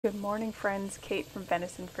Good morning friends, Kate from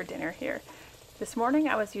Venison for Dinner here. This morning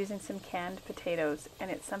I was using some canned potatoes, and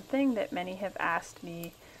it's something that many have asked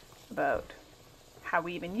me about how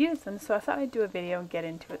we even use them, so I thought I'd do a video and get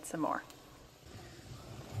into it some more.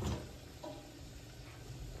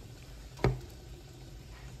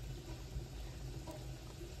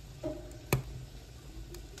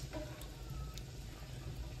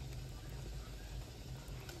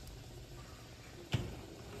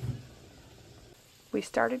 We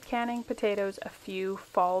started canning potatoes a few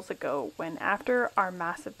falls ago when, after our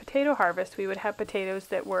massive potato harvest, we would have potatoes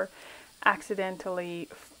that were accidentally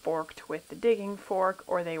forked with the digging fork,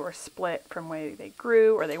 or they were split from where they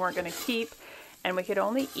grew, or they weren't going to keep, and we could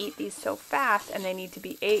only eat these so fast, and they need to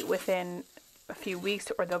be ate within a few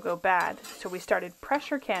weeks or they'll go bad. So we started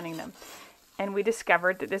pressure canning them, and we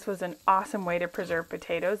discovered that this was an awesome way to preserve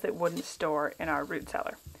potatoes that wouldn't store in our root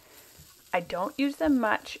cellar. I don't use them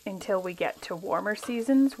much until we get to warmer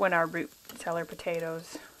seasons when our root cellar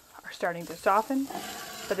potatoes are starting to soften.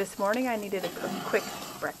 But this morning I needed a quick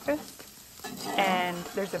breakfast, and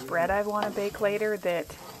there's a bread I want to bake later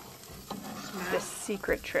that the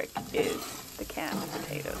secret trick is the canned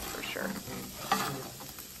potatoes for sure.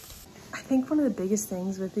 I think one of the biggest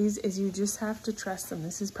things with these is you just have to trust them.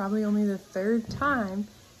 This is probably only the third time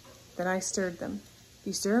that I stirred them. If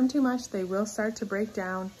you stir them too much, they will start to break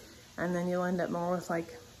down, and then you'll end up more with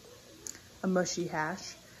like a mushy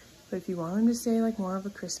hash. But if you want them to stay like more of a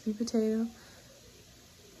crispy potato,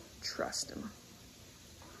 trust them.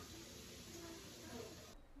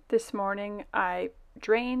 This morning I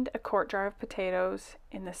drained a quart jar of potatoes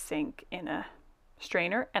in the sink in a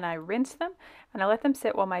strainer, and I rinsed them and I let them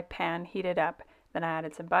sit while my pan heated up. Then I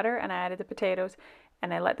added some butter and I added the potatoes,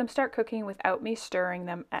 and I let them start cooking without me stirring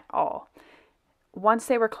them at all. Once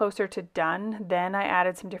they were closer to done, then I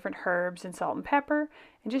added some different herbs and salt and pepper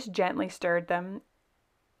and just gently stirred them.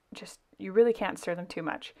 You really can't stir them too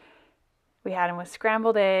much. We had them with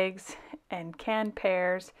scrambled eggs and canned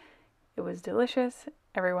pears. It was delicious.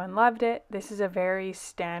 Everyone loved it. This is a very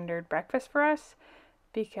standard breakfast for us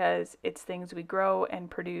because it's things we grow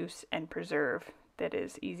and produce and preserve that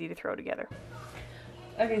is easy to throw together.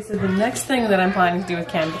 Okay, so the next thing that I'm planning to do with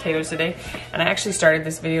canned potatoes today, and I actually started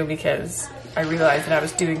this video because I realized that I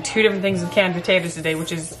was doing two different things with canned potatoes today,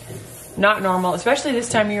 which is not normal, especially this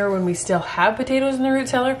time of year when we still have potatoes in the root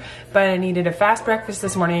cellar, but I needed a fast breakfast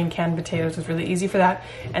this morning and canned potatoes was really easy for that.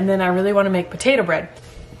 And then I really want to make potato bread.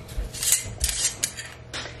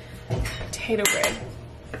 Potato bread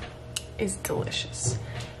is delicious.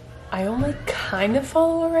 I only kind of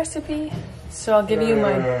follow a recipe, so I'll give you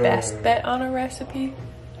my best bet on a recipe.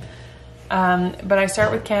 But I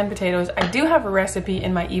start with canned potatoes. I do have a recipe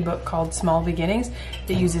in my ebook called Small Beginnings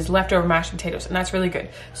that uses leftover mashed potatoes, and that's really good.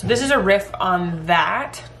 So this is a riff on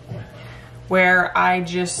that, where I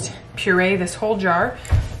just puree this whole jar,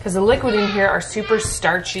 because the liquid in here are super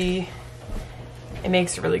starchy. It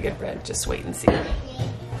makes really good bread. Just wait and see.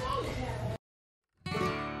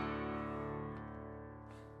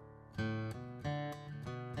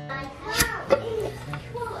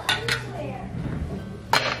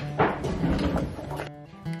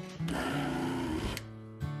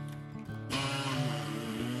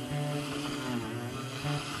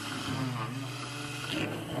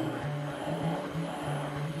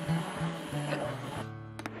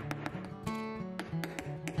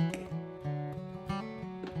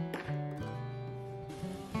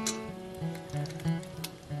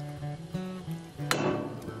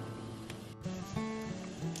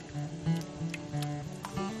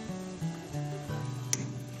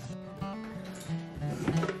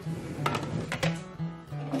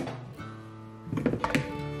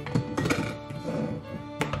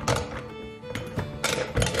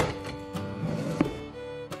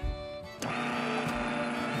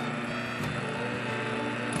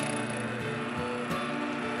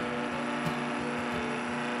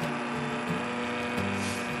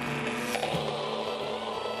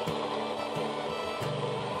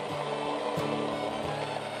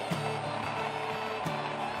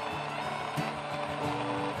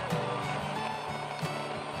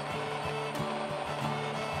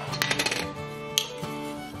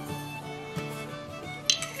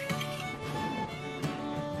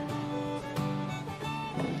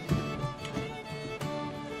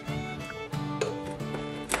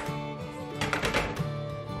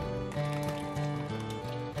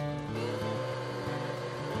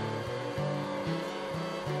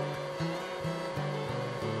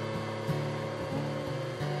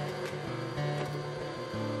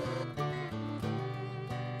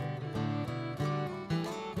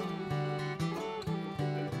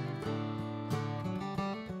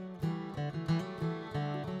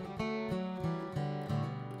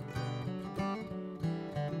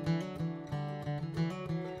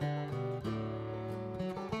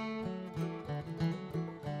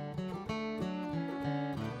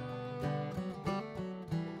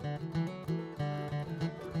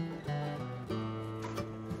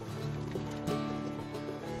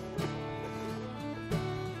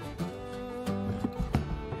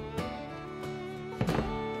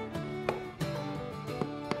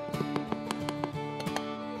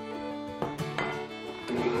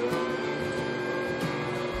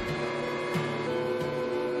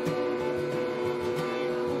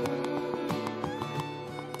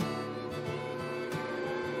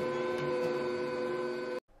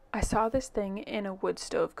 saw this thing in a wood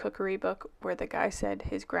stove cookery book where the guy said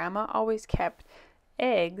his grandma always kept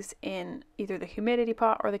eggs in either the humidity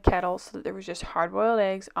pot or the kettle so that there was just hard-boiled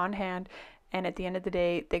eggs on hand, and at the end of the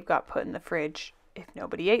day they got put in the fridge if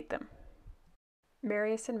nobody ate them.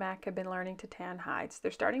 Marius and Mac have been learning to tan hides. They're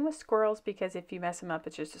starting with squirrels because if you mess them up,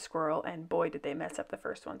 it's just a squirrel, and boy did they mess up the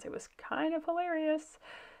first ones. It was kind of hilarious.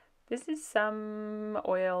 This is some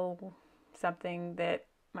oil something that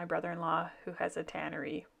my brother-in-law, who has a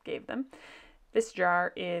tannery, gave them. This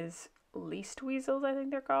jar is least weasels, I think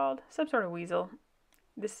they're called. Some sort of weasel.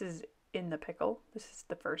 This is in the pickle. This is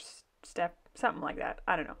the first step, something like that.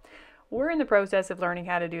 I don't know. We're in the process of learning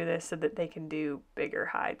how to do this so that they can do bigger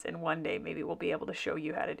hides, and one day maybe we'll be able to show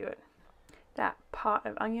you how to do it. That pot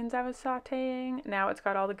of onions I was sauteing, now it's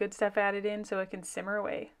got all the good stuff added in so it can simmer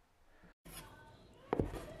away.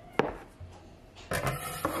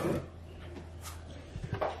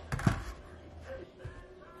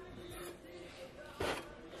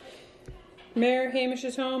 Mayor Hamish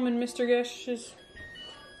is home and Mr. Gish is,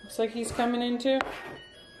 looks like he's coming in too.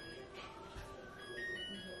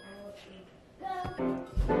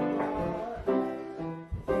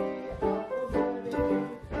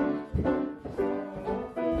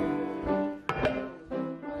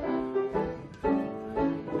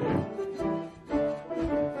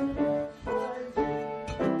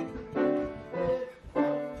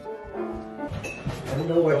 I don't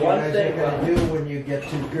know what you guys are going to do when you get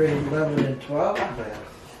to grade 11 and 12, man.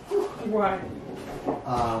 Why?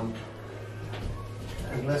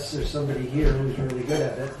 Unless there's somebody here who's really good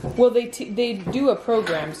at it. Well, they do a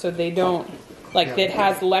program, so they don't, like, that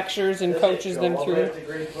has lectures and coaches them through.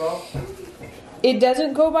 It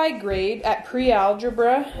doesn't go by grade. At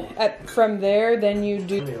pre-algebra, from there, then you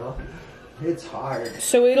do... You know, it's hard.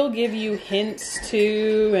 So it'll give you hints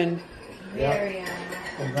too, and... Yeah.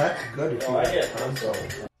 And that's good if you have console.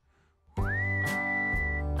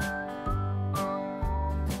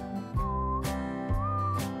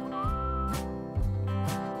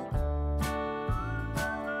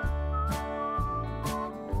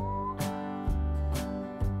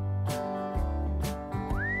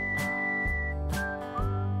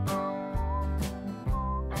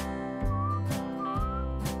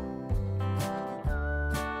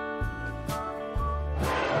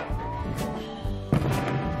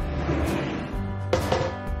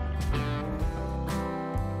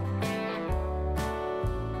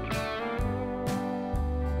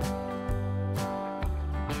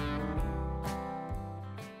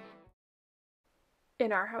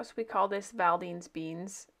 In our house, we call this Valdine's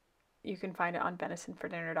beans. You can find it on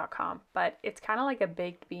venisonfordinner.com, but it's kind of like a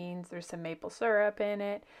baked beans. There's some maple syrup in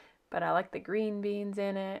it, but I like the green beans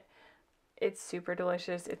in it. It's super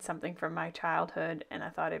delicious. It's something from my childhood, and I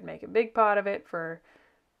thought I'd make a big pot of it for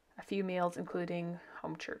a few meals, including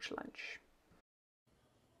home church lunch.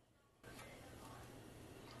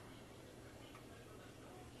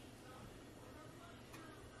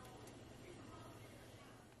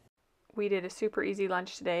 We did a super easy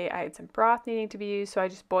lunch today. I had some broth needing to be used, so I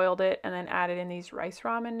just boiled it and then added in these rice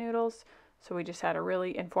ramen noodles. So we just had a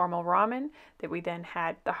really informal ramen that we then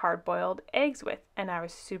had the hard-boiled eggs with. And I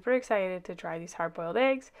was super excited to try these hard-boiled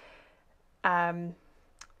eggs.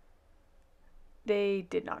 They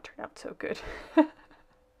did not turn out so good.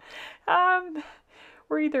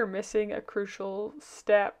 We're either missing a crucial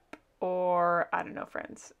step or, I don't know,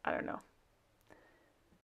 friends. I don't know.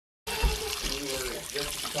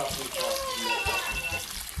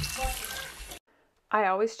 I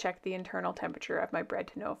always check the internal temperature of my bread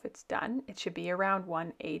to know if it's done. It should be around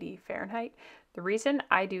 180 Fahrenheit. The reason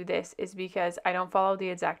I do this is because I don't follow the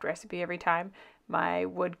exact recipe every time. My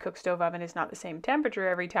wood cook stove oven is not the same temperature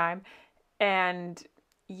every time. And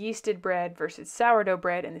yeasted bread versus sourdough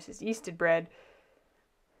bread, and this is yeasted bread,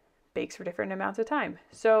 bakes for different amounts of time.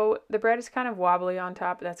 So the bread is kind of wobbly on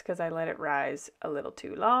top. That's because I let it rise a little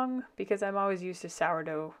too long, because I'm always used to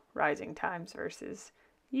sourdough rising times versus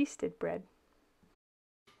yeasted bread.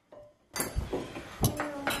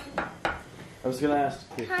 I was gonna ask.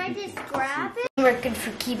 Can I just grab it? You're good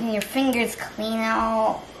for keeping your fingers clean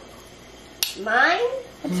out. Mine?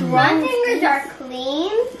 My fingers are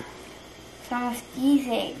clean. Some of these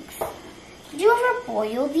eggs. Did you ever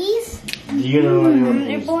boil these? Do you know anyone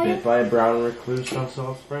who's bit by a brown recluse on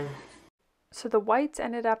Salt Spring? So the whites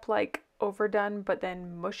ended up like overdone, but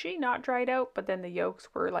then mushy, not dried out, but then the yolks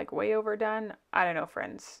were like way overdone. I don't know,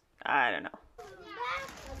 friends. I don't know.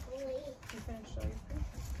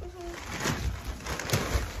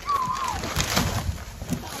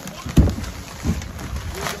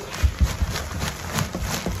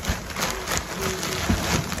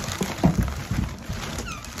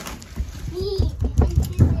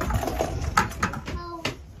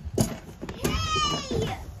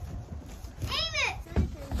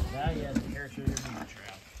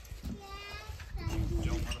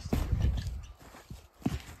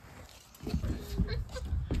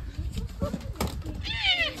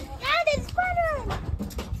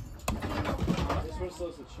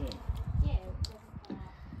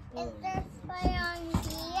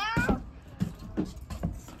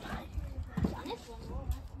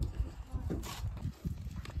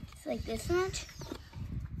 It's like this much.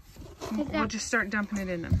 We'll just start dumping it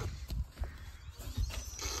in them.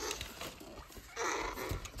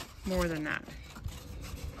 More than that.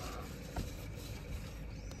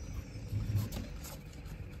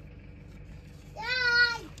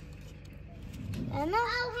 Emma?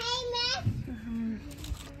 Oh, hey, Miss.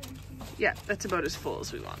 Yeah, that's about as full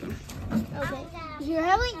as we want them. Okay. Here,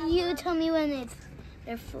 how about you tell me when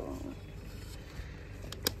they're full?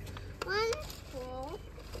 One's full.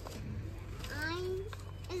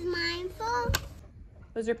 Is mine full?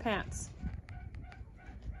 Those are pants.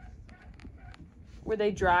 Were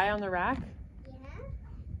they dry on the rack? Yeah.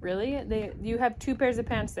 Really? You have 2 pairs of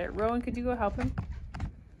pants there. Rowan, could you go help him?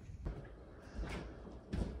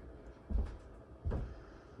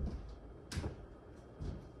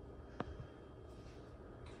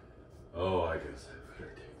 Oh, I guess I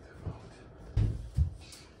better take them out.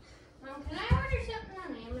 Mom, can I order something on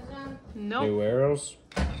Amazon? No. New arrows?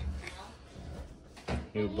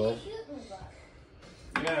 New bow?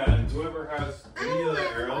 Yeah, and whoever has any of the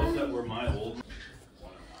arrows that were my old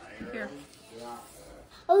one of my Here.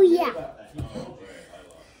 Oh, yeah. Oh, right, I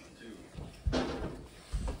lost one too.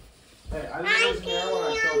 Hey, I I'm didn't getting know I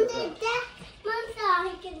on showed the it. deck. Mom, so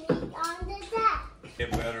I can eat on the deck.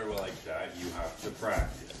 Get better like that, you have to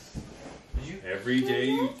practice. Every day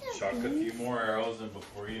you chuck a few more arrows and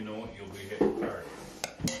before you know it, you'll be hitting targets.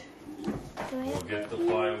 We'll get the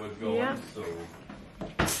plywood going, Yeah. so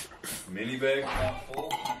mini bag's not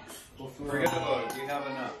full. Forget about it, we have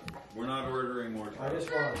enough. We're not ordering more I targets.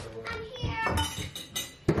 just wanted to.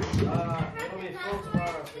 It'll be full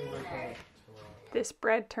tomorrow if we look at it. This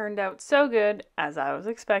bread turned out so good, as I was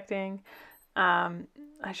expecting.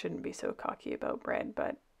 I shouldn't be so cocky about bread,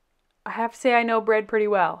 but I have to say I know bread pretty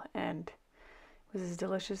well, and it was as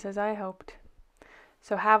delicious as I hoped.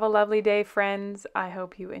 So have a lovely day, friends. I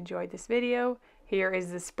hope you enjoyed this video. Here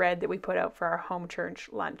is the spread that we put out for our home church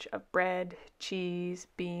lunch of bread, cheese,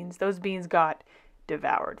 beans. Those beans got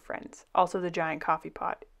devoured, friends. Also, the giant coffee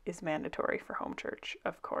pot is mandatory for home church,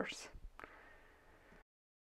 of course.